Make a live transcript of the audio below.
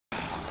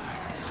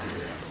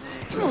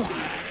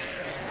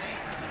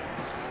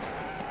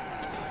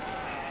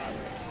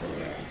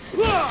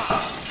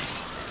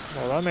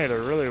Oh, that made a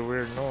really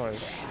weird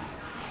noise.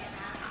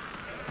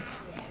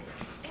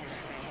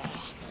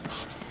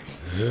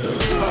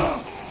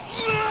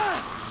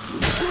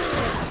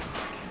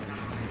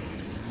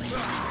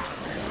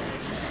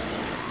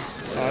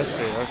 Oh, I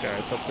see. Okay,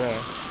 it's up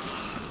there.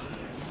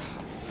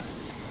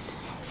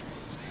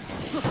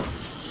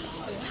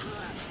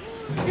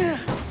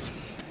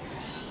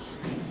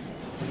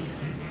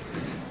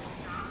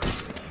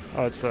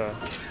 Oh, it's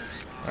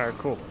alright,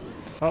 cool.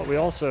 Oh, we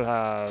also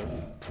have...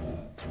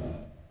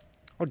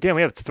 Oh, damn,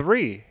 we have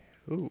 3.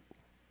 Ooh.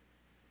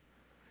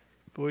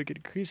 But we could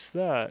increase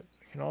that.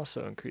 We can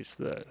also increase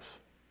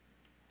this.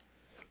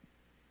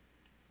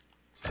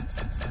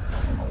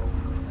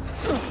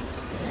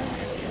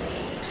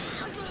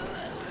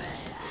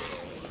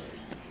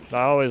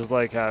 I always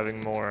like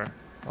having more.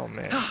 Oh,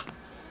 man.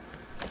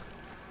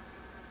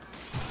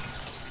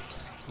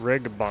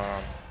 Rig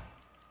bomb.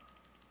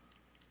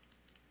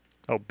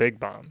 Oh, big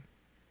bomb.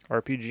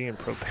 RPG and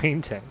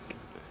propane tank.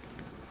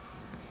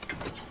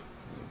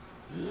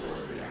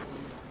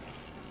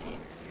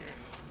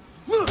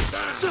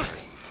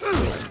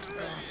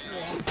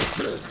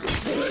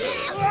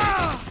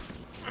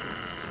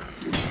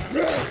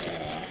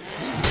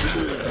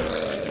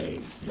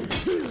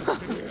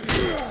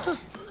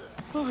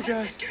 Oh my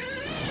god.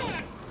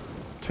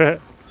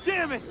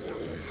 Damn it!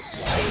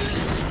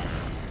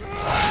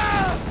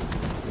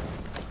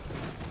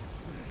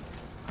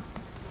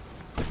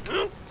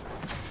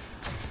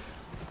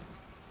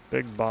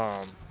 Big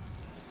bomb.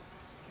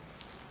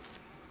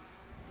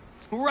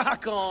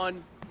 Rock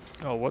on!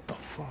 Oh, what the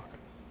fuck?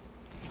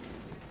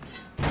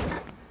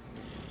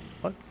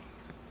 What?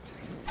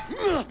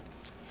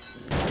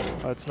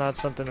 Oh, it's not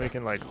something we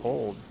can, like,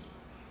 hold.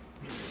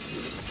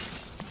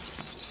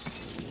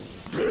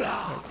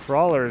 A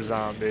crawler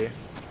zombie.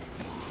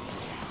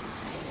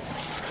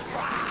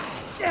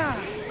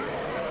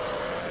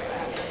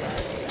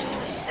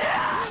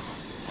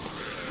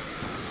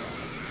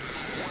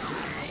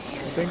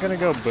 Thing gonna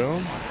go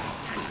boom?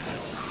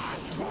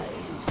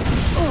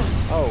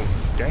 Oh,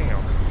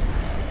 damn.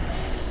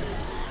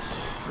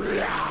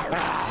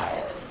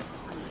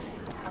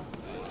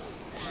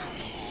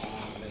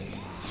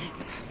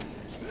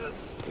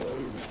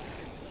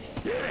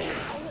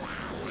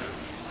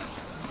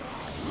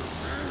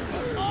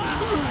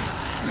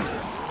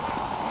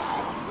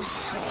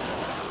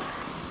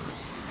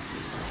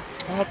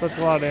 Oh, that's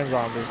a lot of damn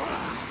zombies.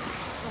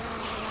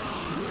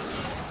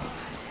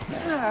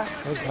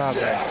 What's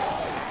happening?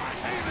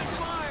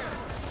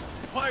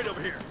 Quiet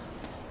over here.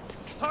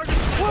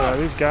 Are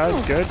these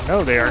guys good?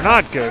 No, they are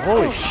not good.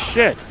 Holy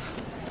shit.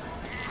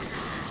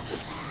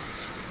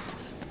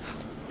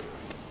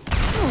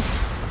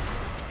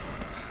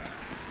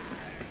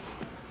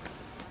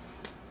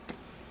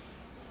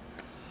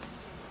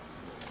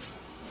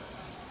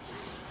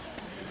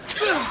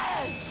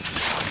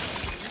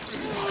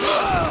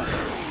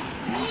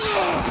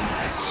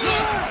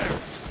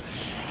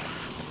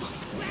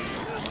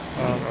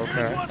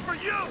 Okay.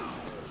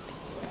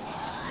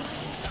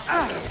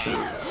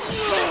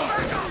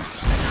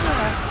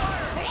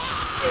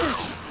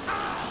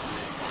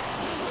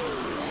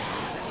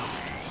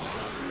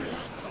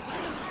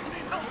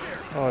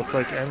 Oh, it's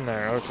like in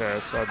there. Okay,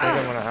 so I think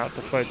I'm gonna have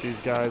to fight these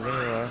guys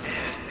anyway.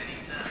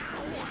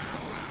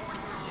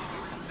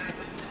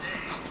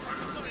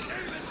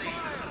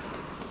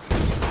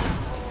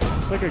 Is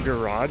this like a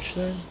garage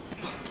thing?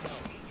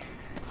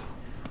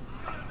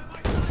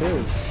 It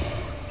is.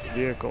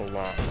 Vehicle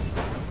lock.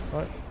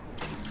 What?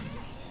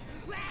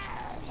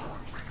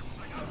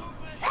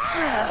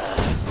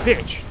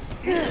 Bitch!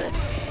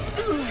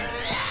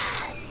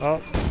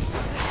 Oh.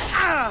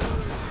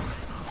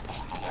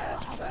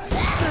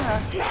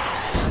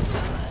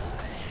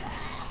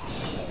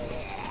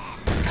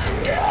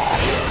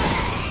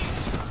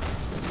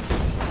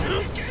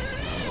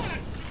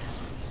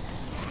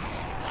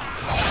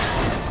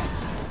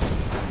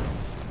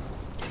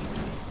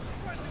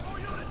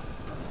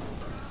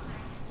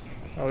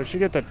 Oh, we should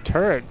get the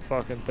turret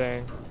fucking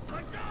thing.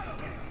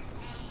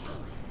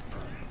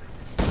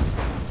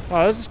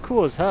 Wow, this is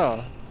cool as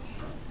hell.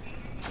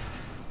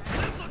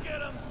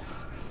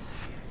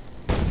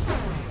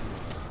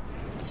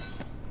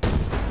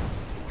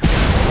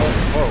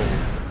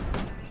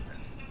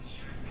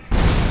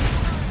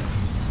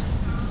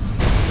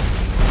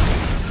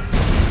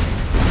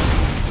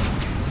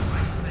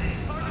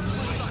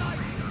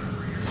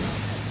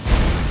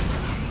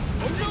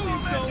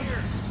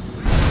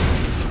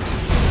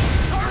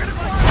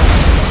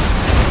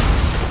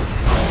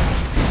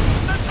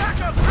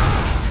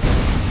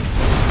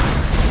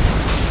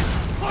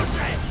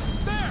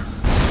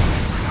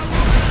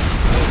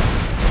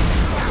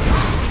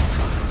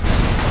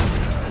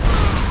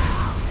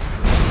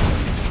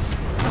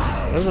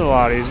 This is a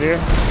lot easier.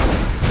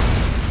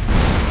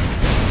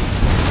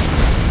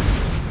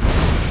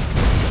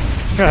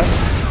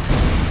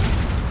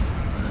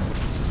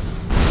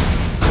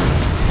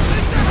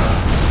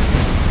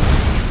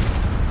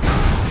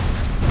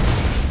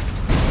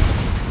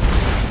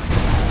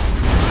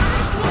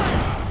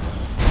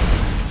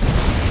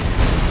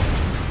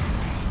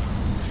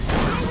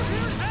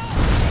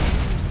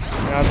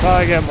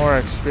 probably get more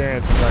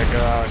experience if I go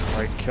out and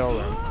like kill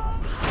them.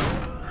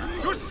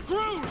 You're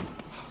screwed!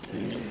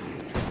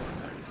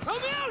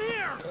 Come out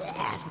here!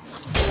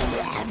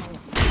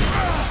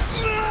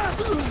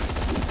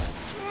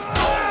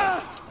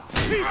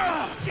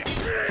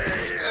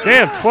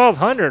 Damn,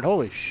 1,200!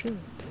 Holy shit!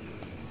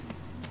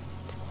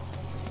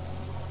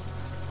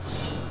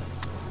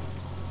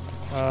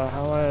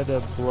 How do I had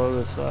to blow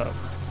this up?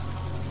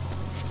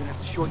 Gonna have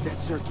to short that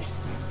circuit.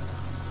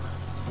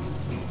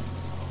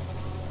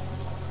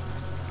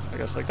 I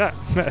guess like that.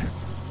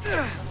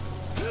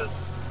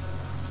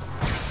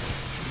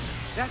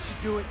 That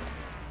should do it.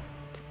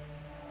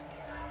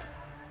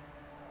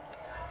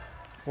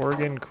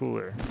 Organ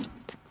cooler.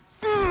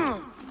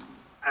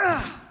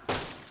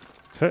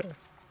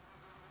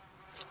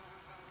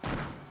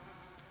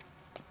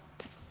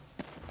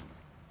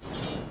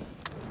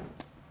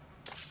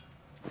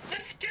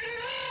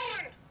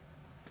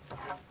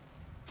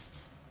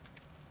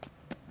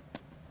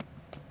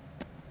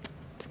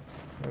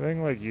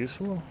 Anything like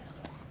useful?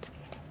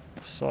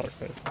 Assault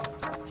rifle.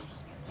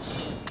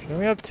 Can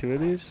we have 2 of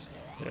these?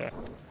 Yeah.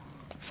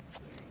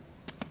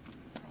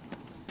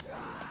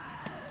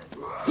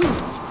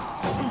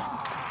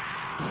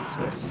 What's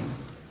this?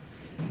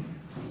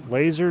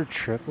 Laser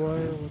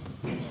tripwire? What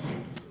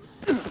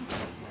the?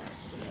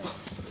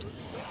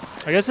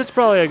 I guess it's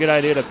probably a good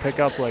idea to pick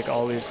up like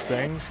all these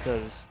things,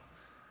 because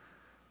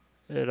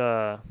it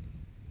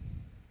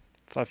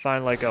if I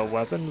find like a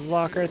weapons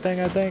locker thing,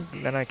 I think,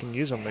 then I can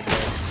use them again.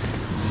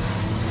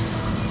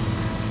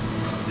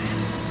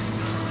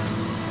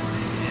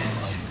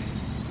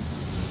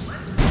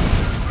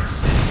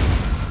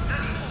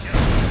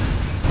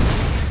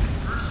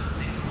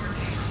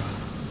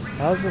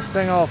 How's this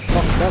thing all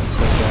fucked up so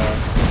bad?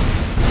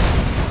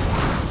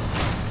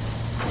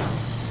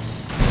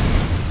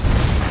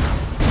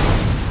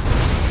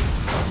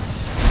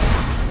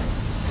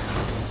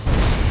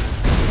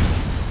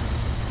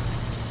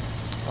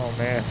 Oh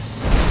man.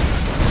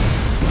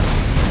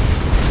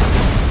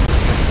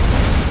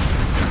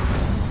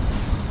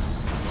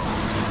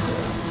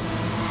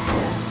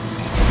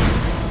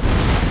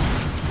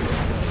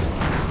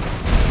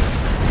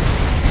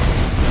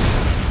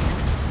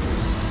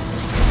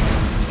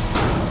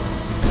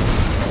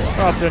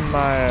 Up in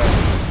my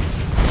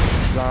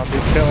zombie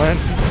killing.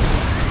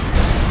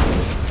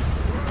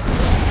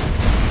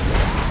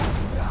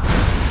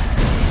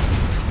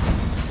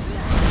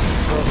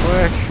 Real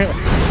quick.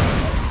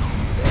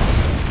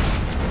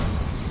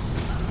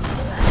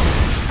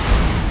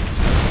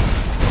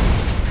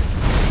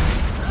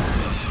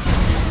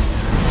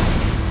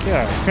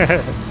 Yeah,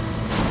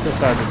 this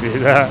had to be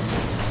that.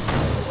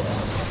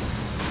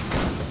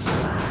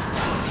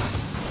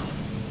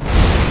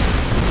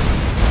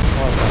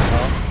 What the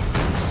hell?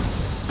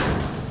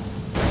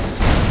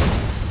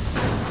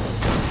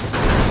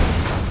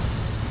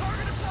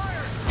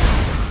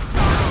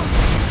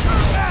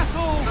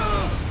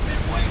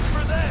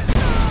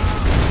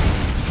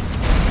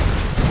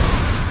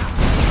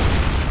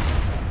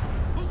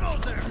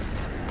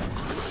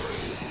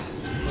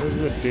 Where's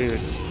the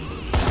dude?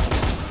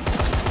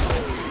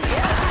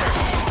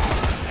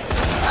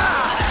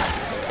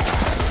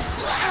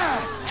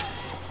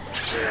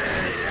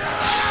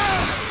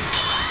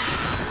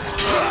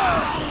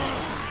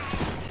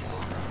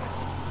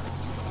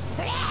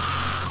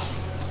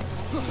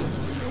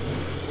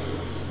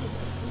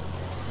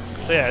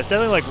 So yeah, it's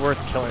definitely like worth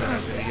killing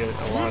them to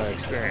get a lot of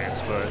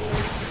experience, but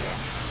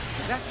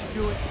That should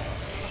do it.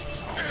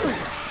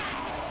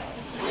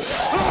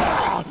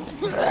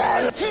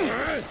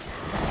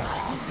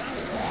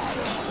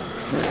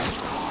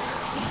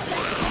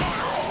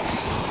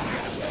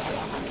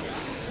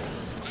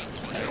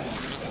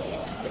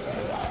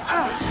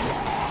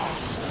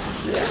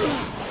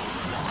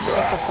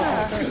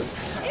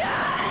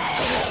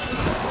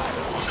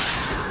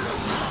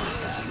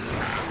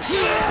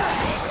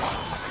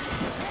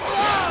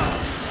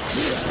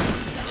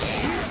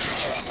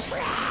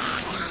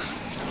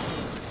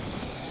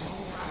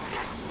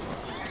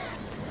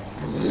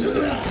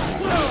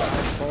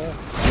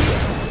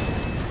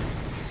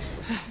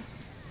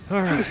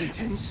 all That was right.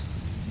 intense.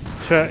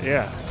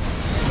 Yeah.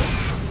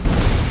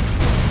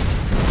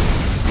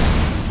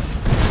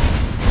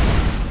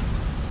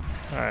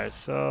 All right.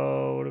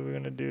 So what are we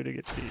gonna do to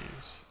get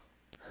these?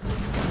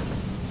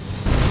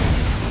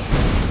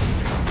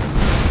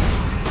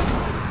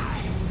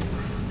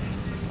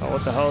 Oh,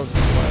 what the hell is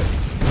this like?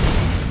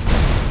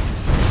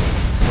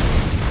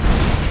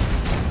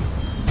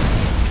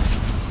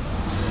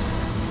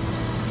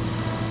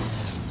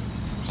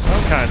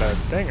 Some kind of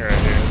thing right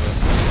here.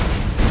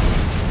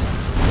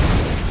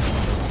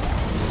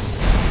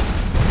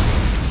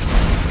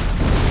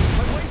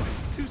 Wait,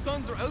 2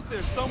 sons are out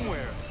there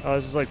somewhere. Oh,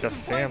 this is like the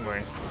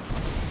family.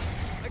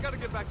 I gotta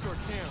get back to our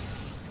camp.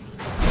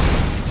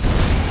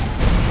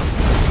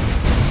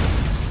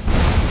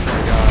 Oh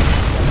my god.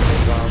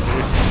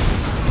 Zombies.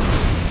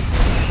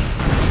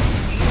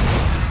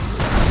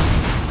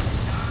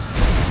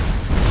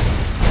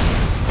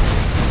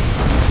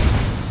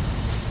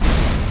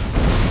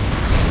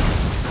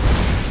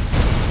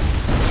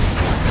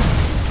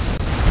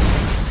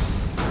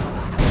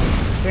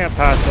 Can't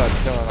pass up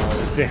killing all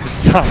these damn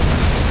stuff.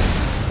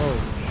 Holy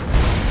shit.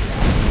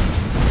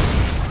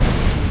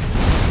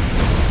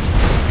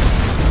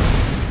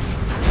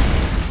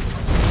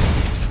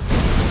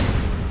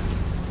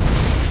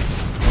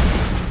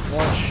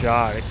 One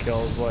shot, it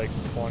kills like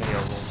 20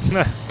 of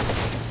them.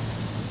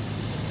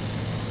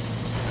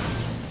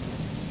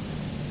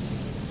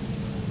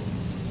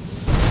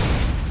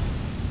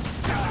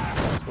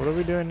 What are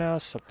we doing now?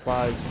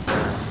 Supplies.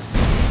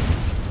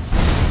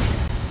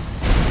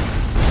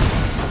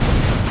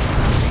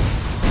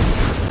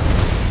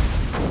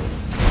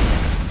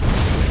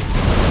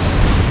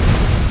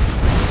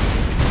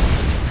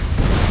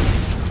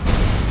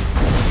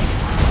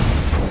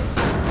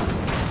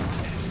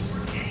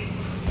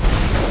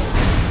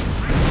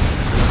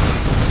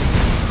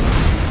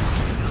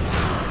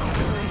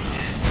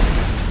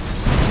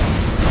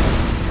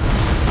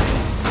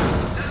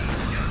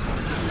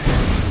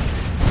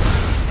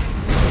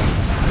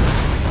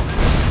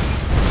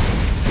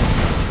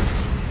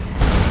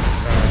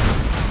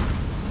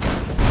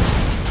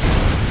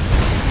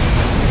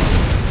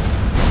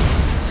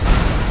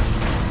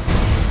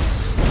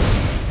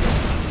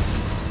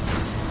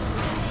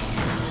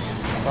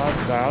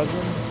 5,000?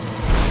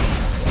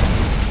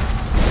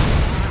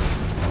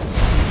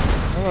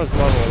 Almost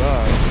leveled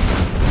up.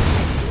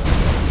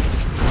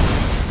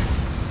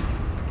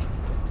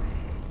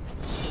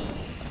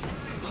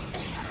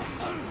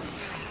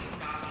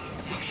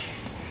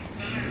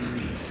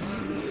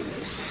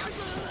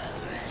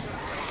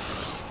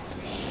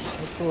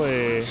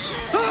 Hopefully.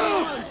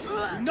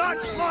 Not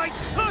my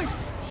type!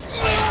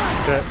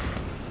 That.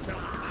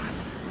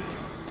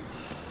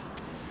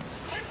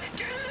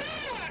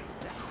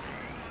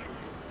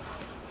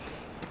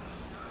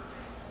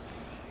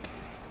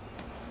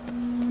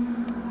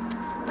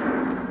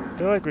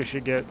 I feel like we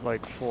should get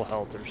like full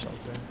health or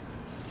something.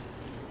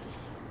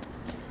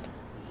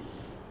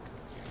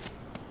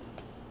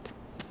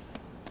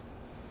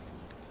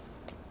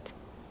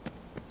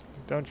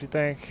 Don't you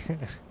think?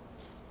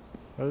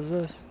 What is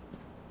this?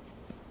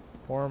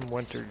 Warm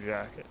winter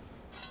jacket.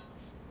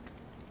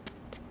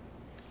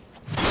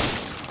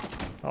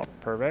 Oh,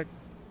 perfect.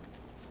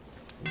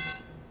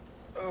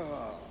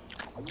 Oh,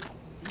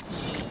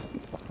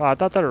 I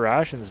thought the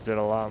rations did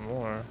a lot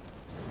more.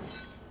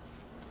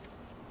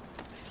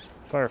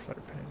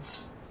 Firefighter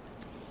pants.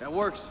 That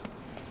works.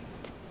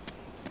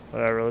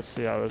 Whatever, let's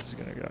see how this is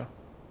gonna go.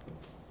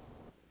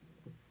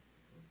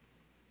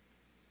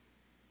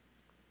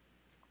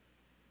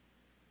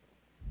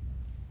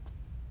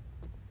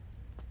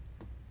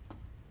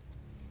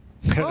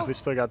 We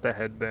still got the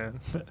headband.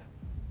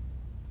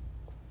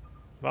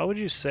 Why would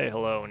you say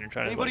hello when you're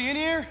trying Anybody to like,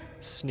 in here?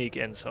 sneak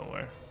in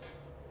somewhere?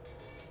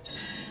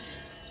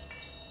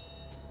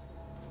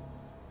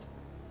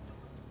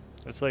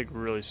 It's like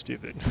really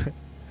stupid.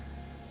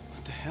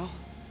 What the hell?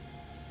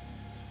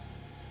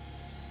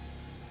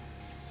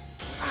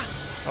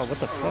 Oh, what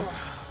the fuck?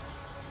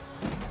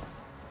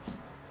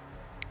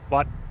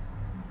 What?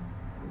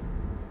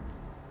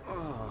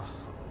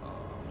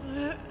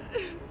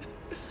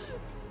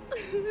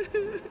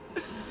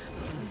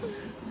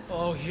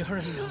 Oh, you're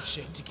in no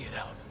shape to get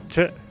out.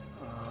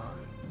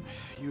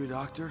 You a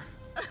doctor?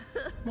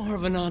 More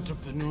of an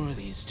entrepreneur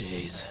these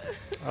days.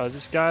 Is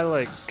this guy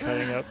like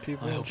cutting up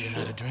people? I and hope you're shit?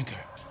 not a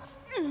drinker.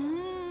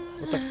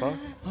 What the fuck?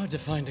 Hard to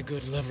find a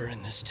good liver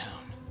in this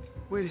town.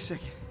 Wait a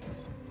second.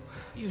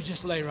 You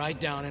just lay right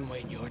down and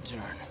wait your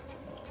turn.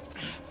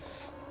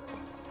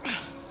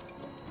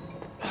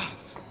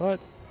 What?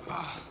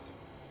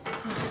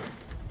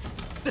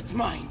 That's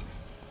mine.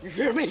 You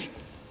hear me?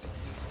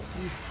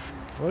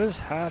 What is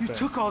You happening?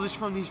 took all this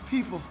from these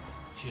people.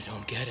 You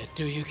don't get it,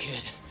 do you,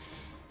 kid?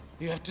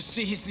 You have to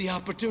seize the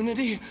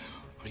opportunity,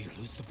 or you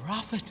lose the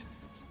profit.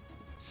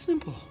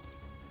 Simple.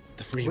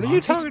 The free What are market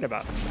you talking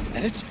about?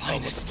 at its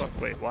finest.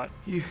 Fuck, wait, what?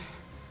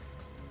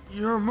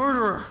 You're a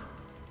murderer.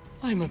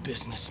 I'm a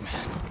businessman.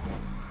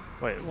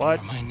 Wait, what?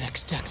 For my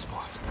next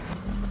export.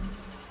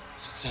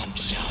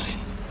 Sunshine.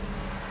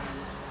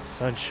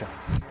 Sunshine.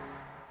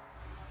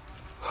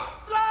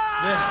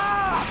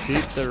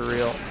 Beat the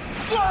real.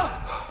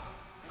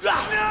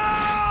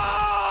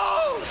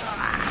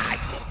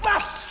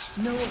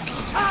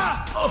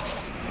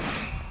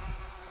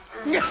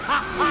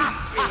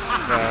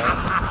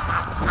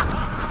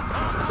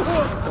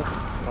 What the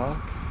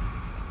fuck?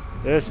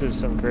 This is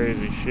some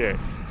crazy shit.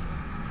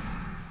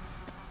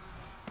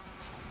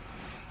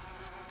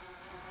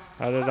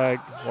 How did I...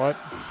 What?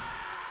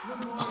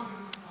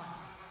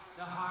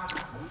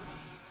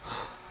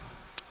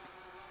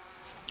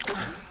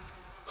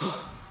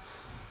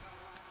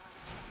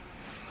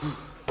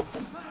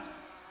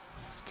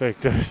 Let's take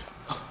this.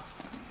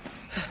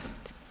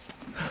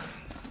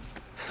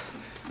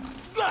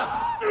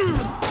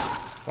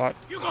 What?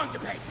 You're going to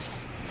pay.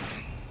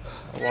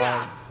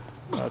 Why?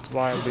 That's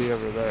YMB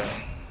over there.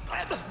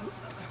 I'm the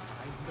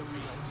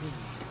real me.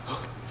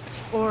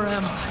 Or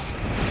am I?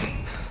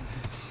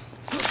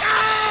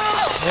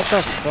 What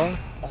the fuck?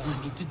 All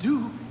I need to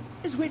do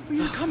is wait for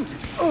you to come to me.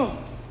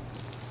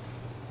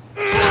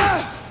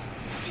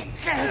 You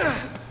can't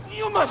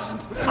You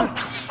mustn't! No,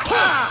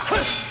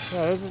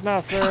 this is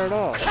not fair at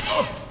all. Okay,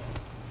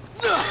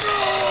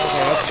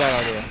 that's a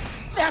bad idea.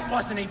 That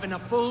wasn't even a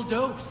full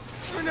dose.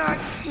 We're not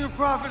your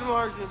profit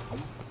margin.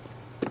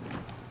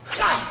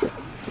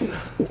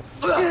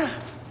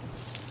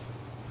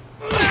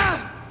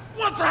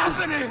 What's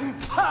happening?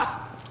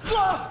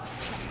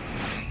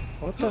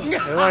 What the? They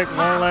like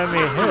won't let me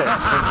hit.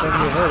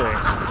 Continue hitting.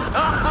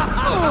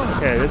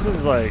 Okay, this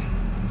is like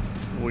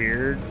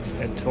weird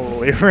and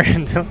totally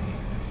random.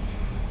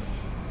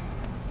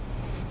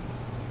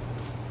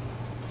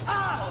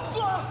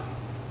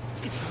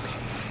 It's okay.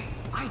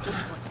 I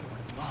just want your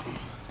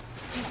lungs.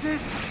 Is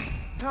this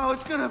how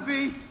it's gonna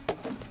be?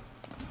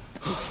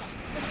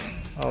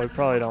 Oh, we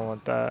probably don't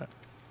want that.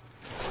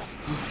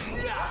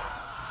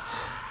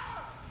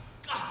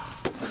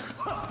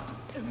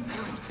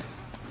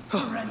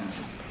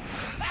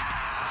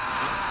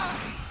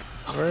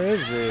 Where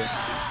is he?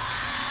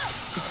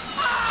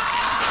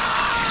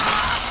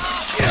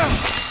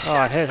 Oh,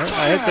 I hit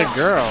the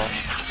girl.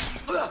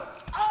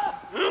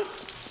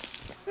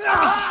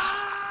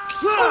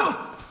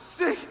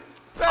 Sick,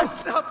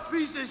 messed up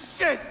piece of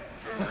shit.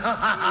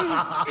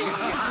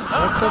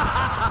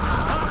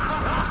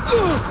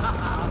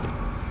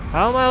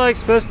 How am I like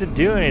supposed to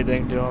do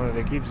anything to him if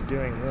he keeps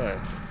doing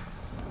this?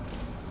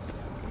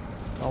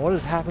 Oh, what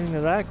is happening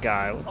to that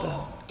guy? What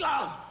the?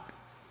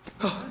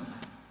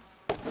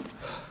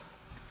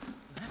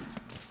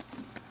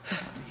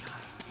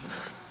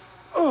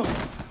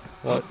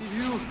 What?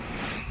 You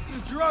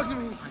drugged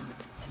me.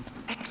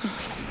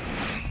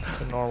 It's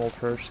a normal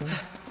person.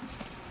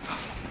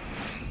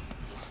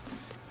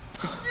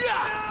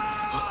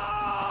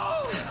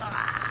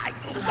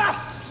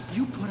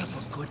 You put up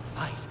a good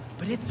fight,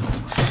 but it's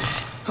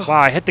over.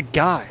 Wow, I hit the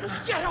guy.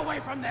 Get away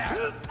from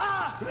there!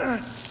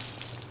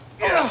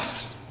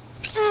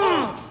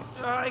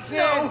 I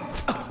can't.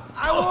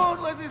 I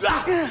won't let this.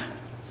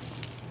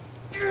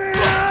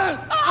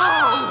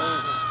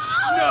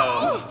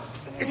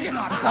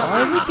 Why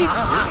does he keep doing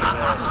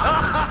that?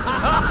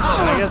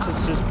 I guess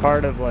it's just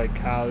part of like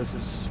how this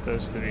is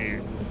supposed to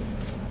be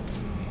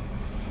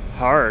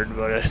hard,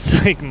 but it's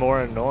like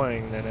more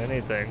annoying than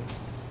anything.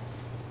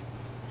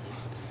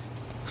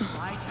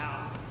 Lie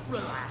down,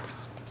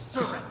 relax,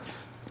 surrender.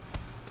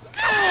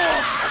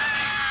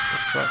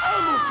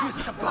 Almost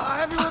missed a ball.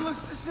 Everyone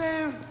looks the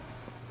same.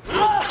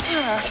 Oh,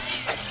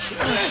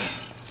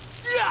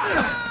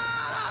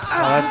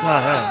 that's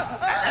not him.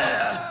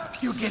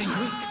 You're getting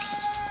weak.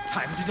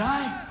 Time to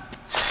die.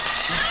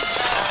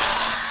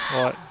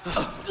 What?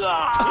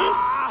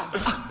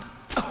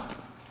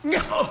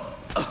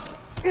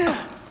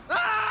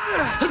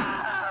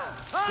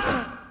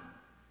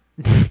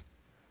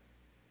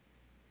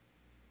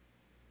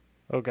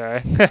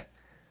 Okay.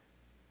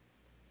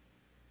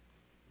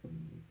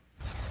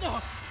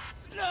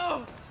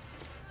 No!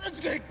 That's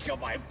gonna kill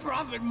my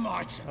profit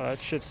margin. Oh, that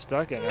shit's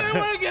stuck in They it.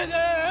 wanna get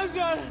their hands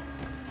on it,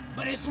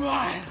 but it's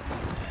mine.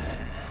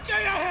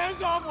 Get your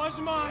hands off what's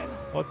mine.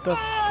 What the?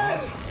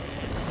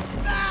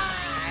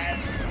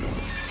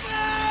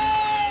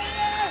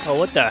 Oh,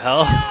 what the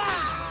hell?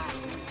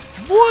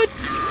 What?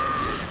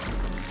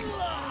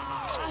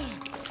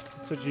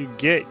 That's what you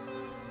get,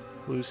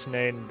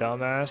 hallucinating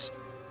dumbass.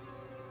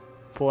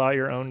 Pull out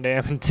your own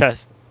damn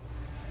intestine.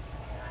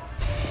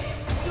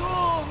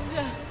 Doomed!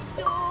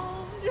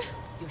 Doomed!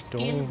 Your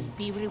skin will Doomed.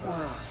 be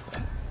rewarded.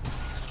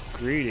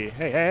 Greedy.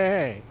 Hey, hey,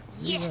 hey.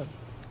 Yes!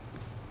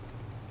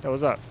 Hey,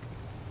 what's up?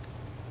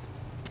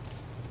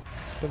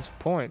 Spend some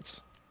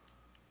points.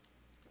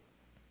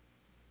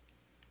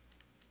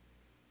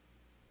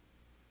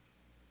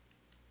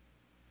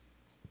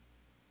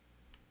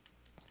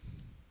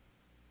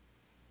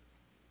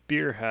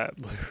 Beer hat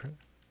blue.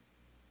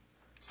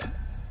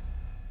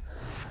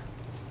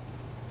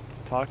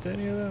 Talk to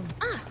any of them?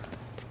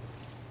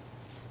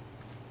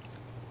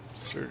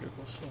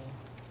 Surgical saw.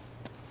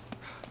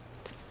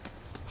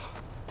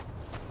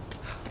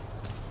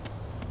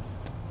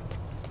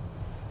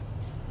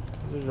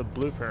 There's a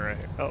blueprint right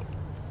here. Oh,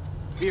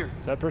 Here.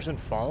 is that person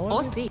following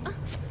Oh, me? see.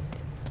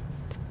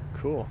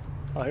 Cool.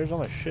 Oh, here's all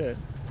my shit.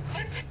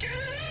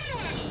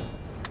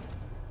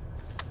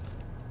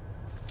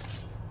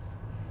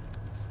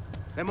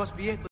 That must be it.